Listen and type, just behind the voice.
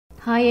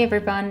Hi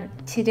everyone,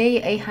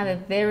 today I have a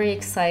very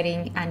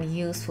exciting and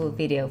useful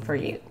video for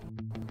you.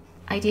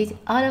 I did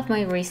all of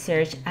my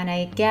research and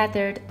I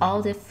gathered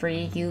all the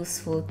free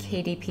useful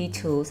KDP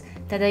tools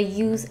that I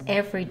use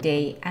every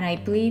day, and I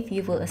believe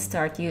you will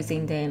start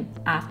using them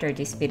after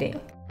this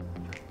video.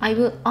 I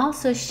will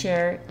also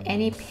share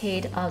any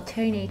paid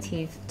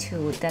alternative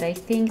tool that I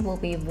think will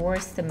be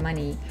worth the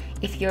money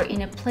if you're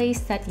in a place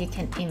that you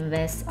can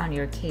invest on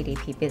your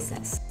KDP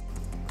business.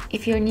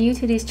 If you're new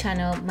to this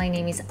channel, my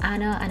name is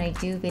Anna and I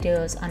do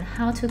videos on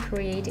how to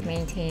create,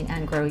 maintain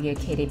and grow your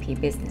KDP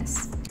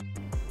business.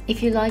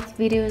 If you like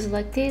videos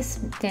like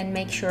this, then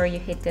make sure you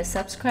hit the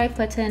subscribe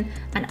button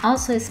and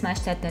also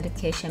smash that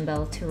notification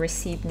bell to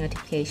receive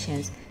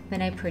notifications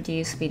when I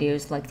produce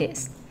videos like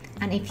this.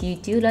 And if you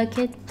do like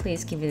it,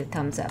 please give it a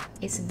thumbs up.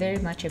 It's very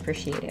much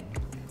appreciated.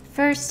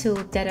 First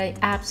tool that I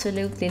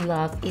absolutely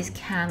love is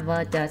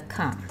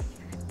Canva.com.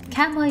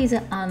 Canva is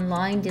an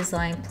online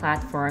design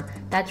platform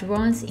that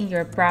runs in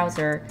your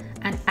browser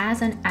and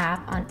as an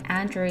app on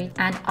Android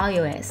and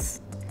iOS.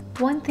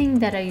 One thing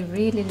that I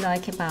really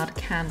like about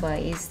Canva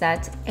is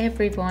that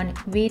everyone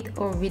with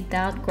or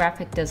without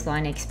graphic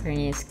design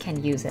experience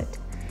can use it.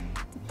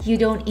 You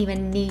don't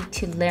even need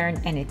to learn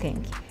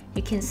anything.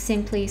 You can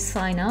simply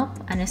sign up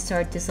and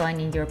start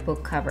designing your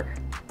book cover.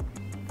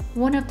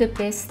 One of the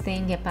best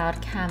things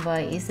about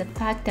Canva is the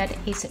fact that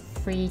it's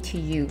free to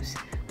use,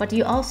 but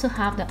you also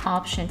have the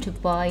option to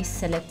buy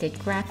selected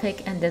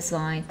graphic and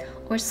design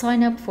or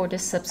sign up for the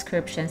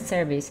subscription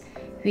service,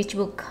 which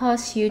will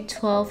cost you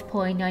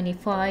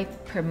 $12.95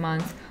 per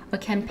month or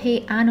can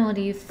pay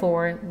annually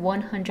for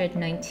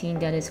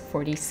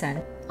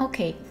 $119.40.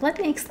 Okay, let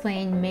me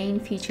explain main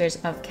features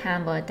of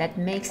Canva that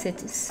makes it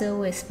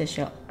so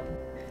special.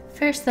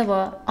 First of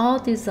all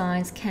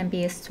designs can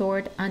be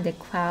stored on the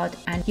cloud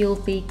and you'll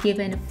be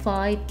given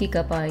 5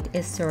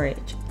 GB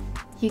storage.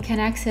 You can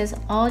access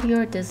all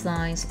your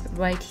designs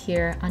right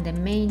here on the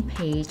main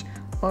page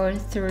or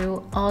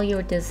through all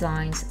your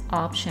designs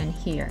option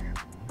here.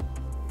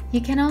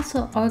 You can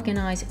also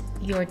organize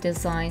your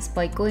designs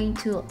by going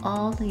to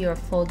all your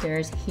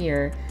folders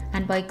here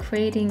and by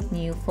creating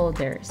new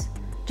folders.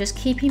 Just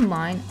keep in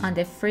mind, on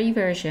the free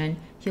version,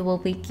 you will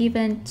be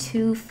given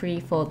 2 free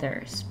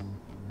folders.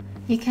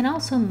 You can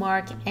also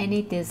mark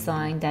any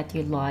design that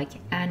you like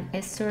and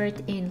store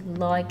it in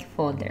like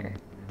folder.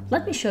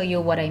 Let me show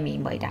you what I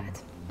mean by that.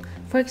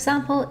 For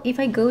example, if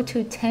I go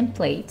to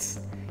templates,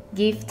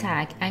 gift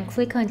tag and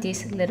click on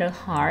this little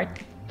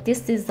heart,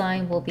 this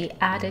design will be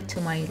added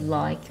to my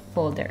like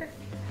folder.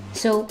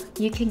 So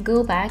you can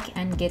go back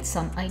and get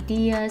some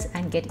ideas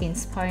and get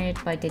inspired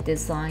by the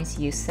designs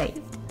you saved.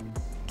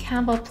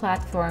 Canva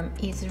platform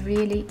is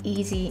really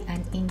easy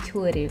and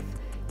intuitive.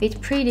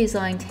 With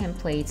pre-designed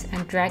templates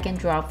and drag and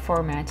drop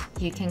format,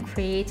 you can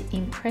create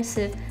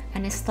impressive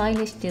and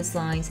stylish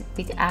designs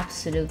with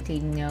absolutely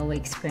no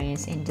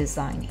experience in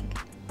designing.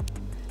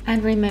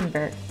 And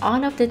remember,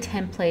 all of the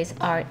templates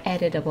are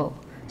editable,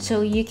 so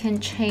you can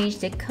change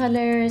the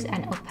colors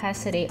and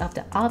opacity of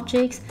the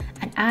objects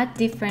and add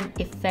different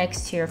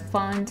effects to your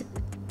font,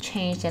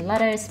 change the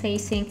letter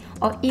spacing,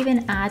 or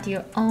even add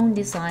your own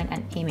design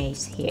and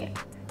image here.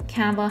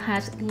 Canva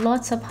has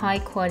lots of high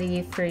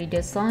quality free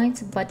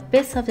designs, but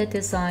best of the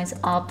designs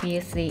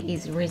obviously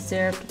is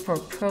reserved for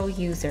pro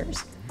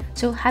users.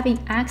 So having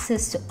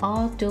access to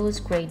all those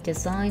great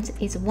designs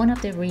is one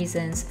of the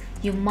reasons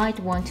you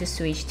might want to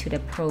switch to the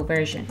pro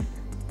version.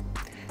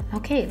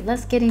 Okay,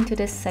 let's get into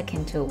the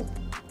second tool.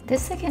 The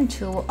second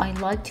tool I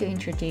like to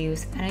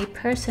introduce and I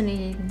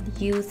personally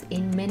use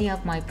in many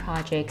of my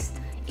projects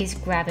is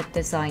Graphic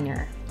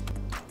Designer.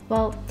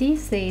 Well,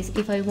 these days,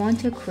 if I want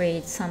to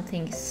create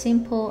something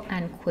simple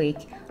and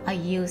quick, I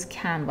use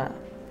Canva.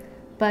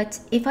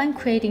 But if I'm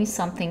creating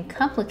something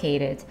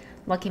complicated,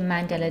 like a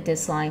mandala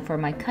design for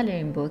my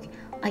coloring book,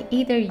 I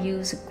either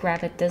use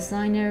Graphic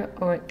Designer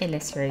or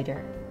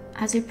Illustrator.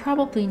 As you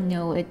probably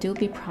know,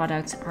 Adobe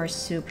products are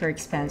super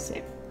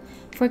expensive.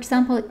 For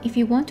example, if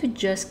you want to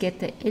just get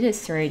the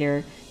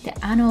Illustrator, the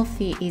annual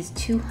fee is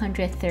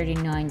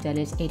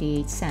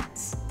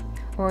 $239.88.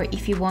 Or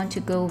if you want to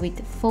go with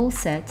the full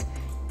set,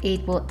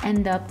 it will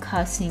end up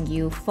costing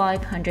you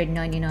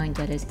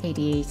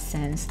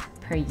 $599.88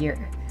 per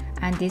year,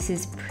 and this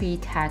is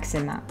pre-tax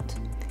amount.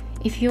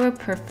 If you're a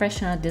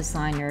professional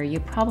designer, you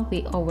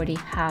probably already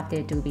have the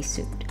Adobe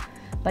suite,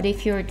 but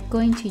if you're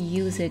going to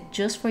use it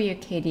just for your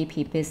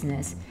KDP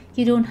business,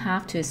 you don't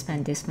have to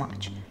spend this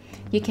much.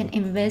 You can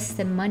invest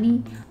the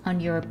money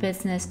on your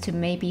business to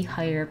maybe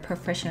hire a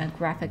professional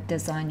graphic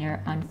designer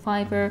on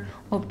Fiverr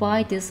or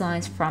buy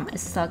designs from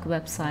stock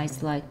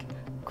websites like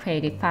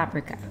Creative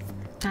Fabrica.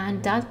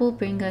 And that will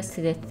bring us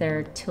to the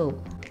third tool.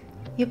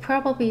 You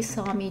probably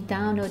saw me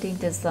downloading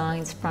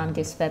designs from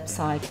this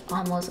website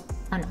almost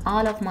on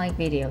all of my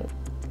videos.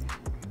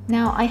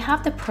 Now I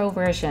have the pro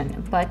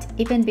version, but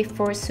even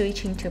before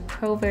switching to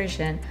pro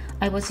version,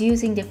 I was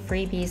using the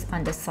freebies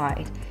on the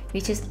site,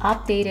 which is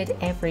updated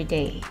every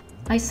day.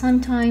 I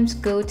sometimes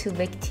go to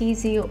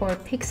Victeezy or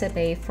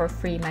Pixabay for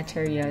free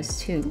materials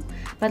too,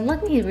 but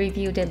let me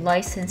review the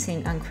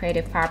licensing on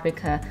Creative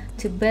Fabrica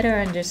to better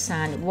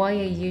understand why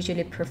I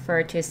usually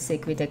prefer to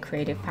stick with the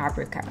Creative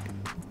Fabrica.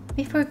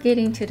 Before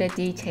getting to the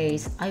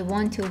details, I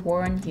want to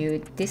warn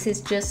you this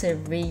is just a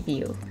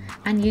review,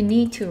 and you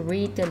need to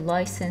read the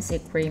license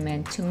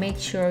agreement to make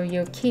sure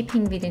you're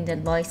keeping within the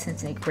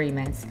license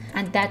agreements,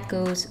 and that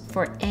goes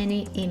for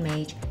any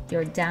image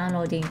you're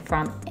downloading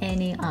from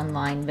any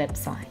online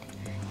website.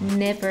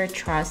 Never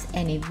trust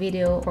any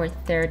video or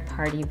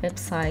third-party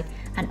website,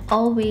 and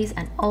always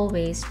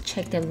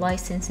check the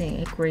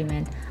licensing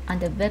agreement on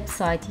the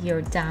website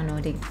you're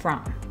downloading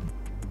from.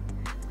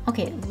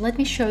 Okay, let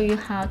me show you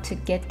how to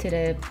get to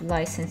the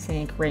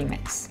licensing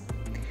agreements.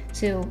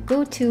 So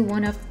go to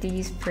one of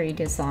these free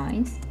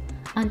designs.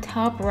 On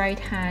top right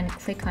hand,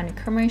 click on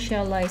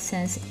Commercial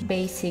License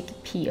Basic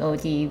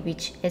POD,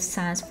 which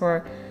stands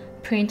for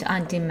Print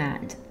on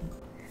Demand.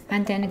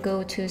 And then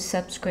go to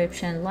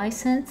Subscription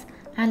License,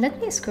 and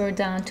let me scroll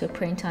down to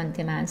Print on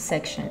Demand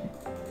section.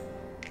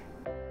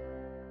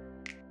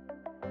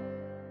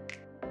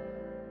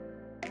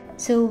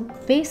 So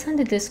based on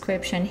the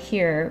description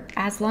here,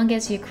 as long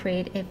as you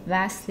create a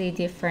vastly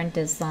different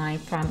design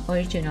from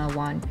original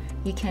one,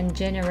 you can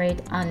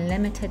generate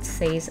unlimited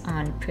sales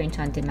on Print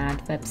on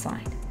Demand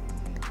website.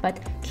 But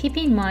keep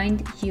in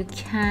mind, you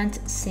can't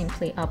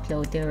simply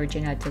upload the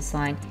original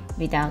design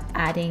without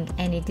adding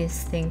any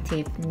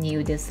distinctive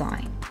new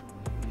design.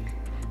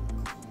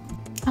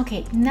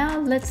 Okay, now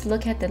let's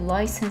look at the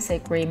license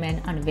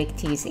agreement on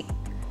Victeezy.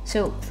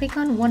 So click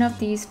on one of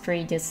these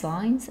free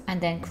designs and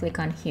then click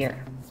on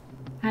here.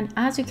 And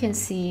as you can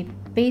see,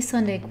 based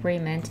on the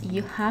agreement,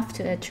 you have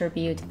to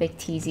attribute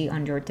Victeezy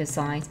on your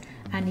designs,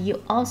 and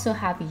you also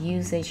have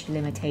usage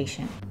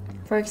limitation.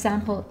 For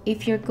example,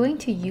 if you're going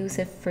to use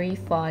a free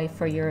file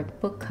for your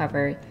book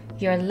cover,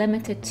 you're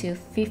limited to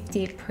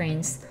 50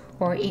 prints,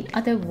 or in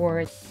other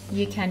words,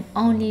 you can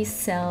only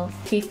sell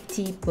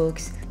 50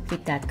 books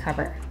with that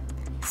cover.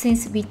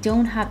 Since we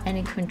don't have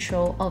any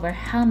control over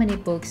how many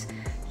books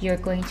you're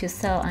going to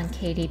sell on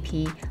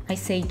KDP, I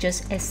say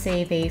just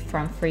stay away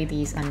from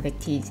freebies on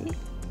Victeezy.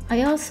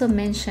 I also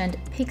mentioned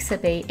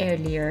Pixabay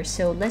earlier,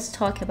 so let's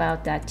talk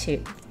about that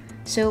too.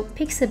 So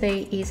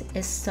Pixabay is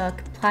a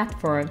stock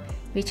platform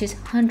which is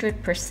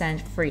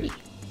 100% free.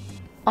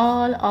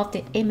 All of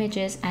the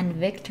images and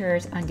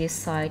vectors on this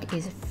site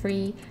is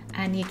free,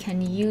 and you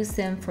can use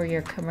them for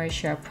your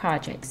commercial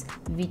projects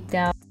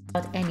without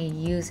any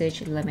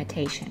usage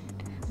limitation.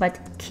 But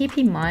keep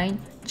in mind,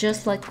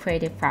 just like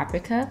Creative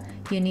Fabrica,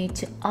 you need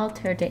to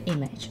alter the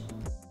image.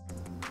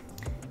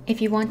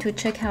 If you want to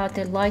check out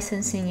the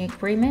licensing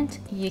agreement,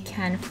 you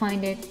can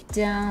find it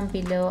down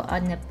below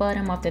on the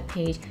bottom of the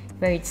page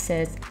where it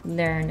says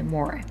Learn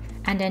More.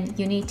 And then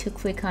you need to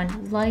click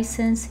on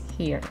License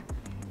here.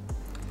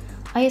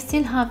 I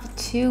still have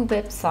two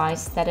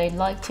websites that I'd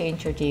like to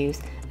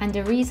introduce, and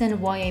the reason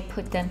why I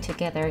put them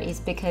together is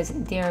because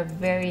they are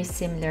very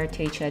similar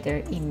to each other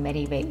in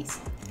many ways.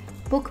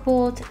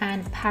 BookBolt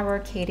and Power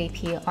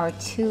KDP are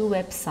two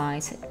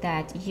websites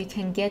that you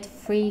can get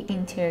free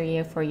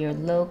interior for your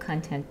low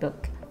content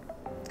book.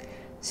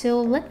 So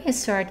let me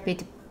start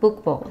with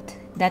BookBolt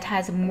that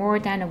has more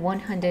than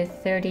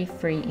 130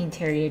 free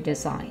interior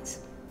designs.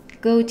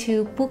 Go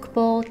to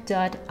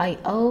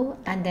bookbolt.io,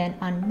 and then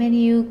on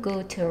menu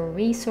go to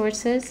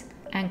Resources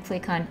and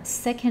click on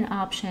second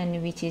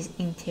option, which is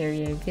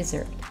Interior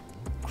Wizard.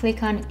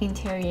 Click on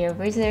Interior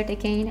Wizard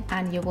again,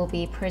 and you will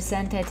be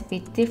presented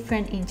with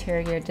different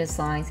interior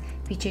designs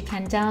which you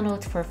can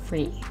download for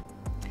free.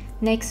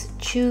 Next,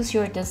 choose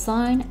your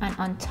design, and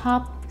on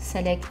top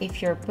select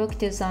if your book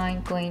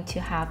design going to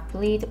have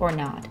bleed or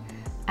not,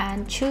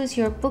 and choose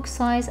your book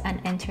size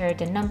and enter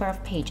the number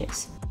of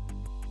pages.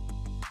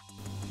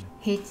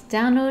 Hit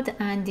download,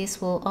 and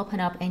this will open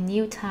up a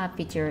new tab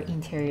with your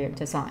interior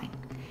design.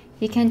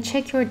 You can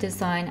check your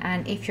design,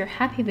 and if you're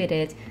happy with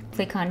it,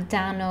 click on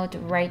download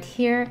right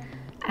here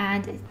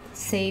and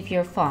save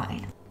your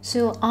file.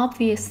 So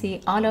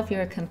obviously all of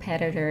your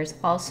competitors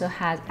also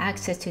have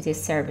access to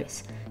this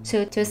service.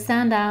 So to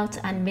stand out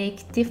and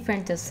make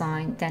different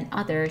design than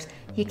others,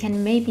 you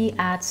can maybe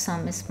add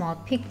some small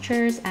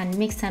pictures and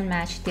mix and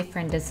match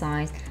different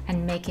designs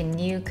and make a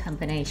new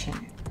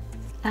combination.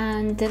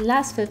 And the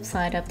last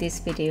website of this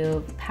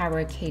video,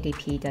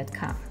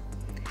 powerkdp.com.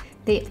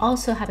 They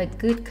also have a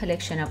good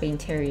collection of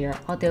interior,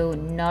 although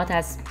not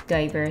as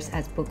diverse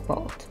as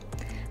BookBolt,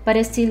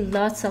 but still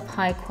lots of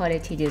high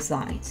quality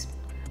designs.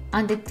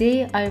 On the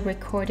day I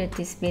recorded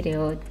this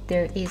video,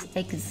 there is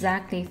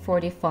exactly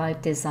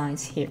 45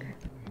 designs here.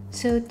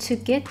 So to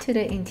get to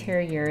the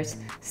interiors,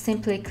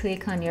 simply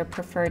click on your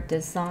preferred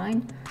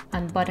design.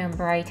 On bottom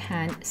right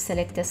hand,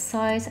 select the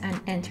size and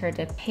enter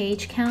the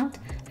page count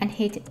and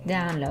hit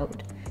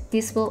download.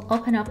 This will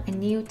open up a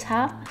new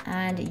tab,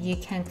 and you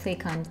can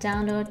click on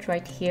download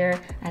right here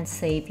and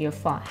save your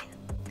file.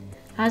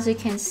 As you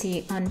can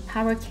see, on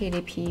Power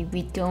KDP,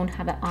 we don't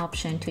have an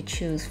option to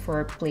choose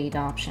for bleed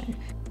option.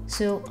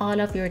 So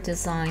all of your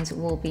designs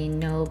will be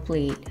no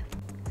bleed.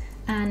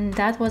 And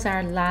that was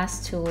our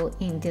last tool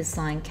in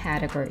design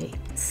category.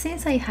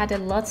 Since I had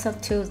lots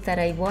of tools that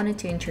I wanted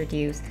to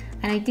introduce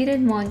and I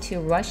didn't want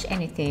to rush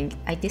anything,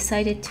 I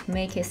decided to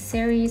make a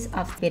series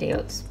of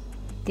videos.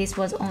 This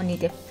was only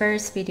the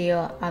first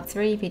video of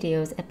 3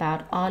 videos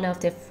about all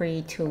of the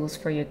free tools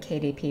for your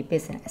KDP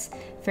business,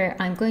 where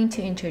I'm going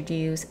to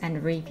introduce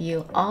and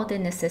review all the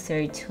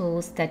necessary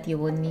tools that you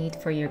will need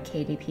for your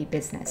KDP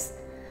business.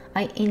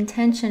 I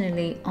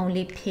intentionally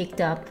only picked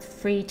up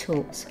free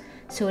tools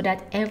so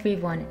that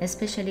everyone,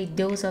 especially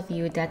those of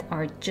you that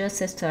are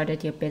just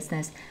started your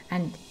business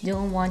and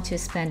don't want to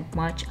spend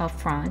much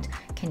upfront,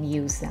 can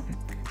use them.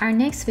 Our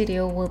next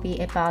video will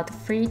be about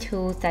free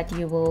tools that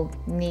you will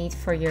need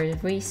for your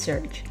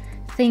research,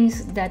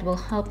 things that will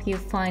help you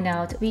find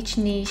out which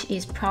niche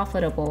is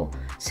profitable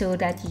so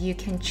that you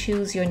can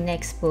choose your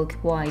next book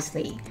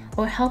wisely,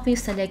 or help you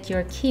select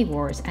your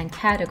keywords and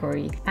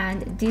category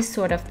and these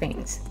sort of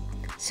things.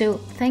 So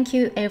thank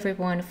you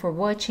everyone for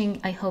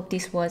watching. I hope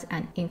this was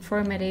an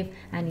informative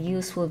and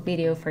useful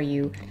video for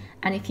you.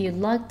 And if you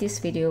liked this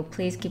video,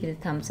 please give it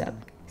a thumbs up.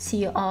 See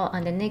you all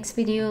on the next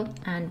video,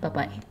 and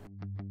bye-bye.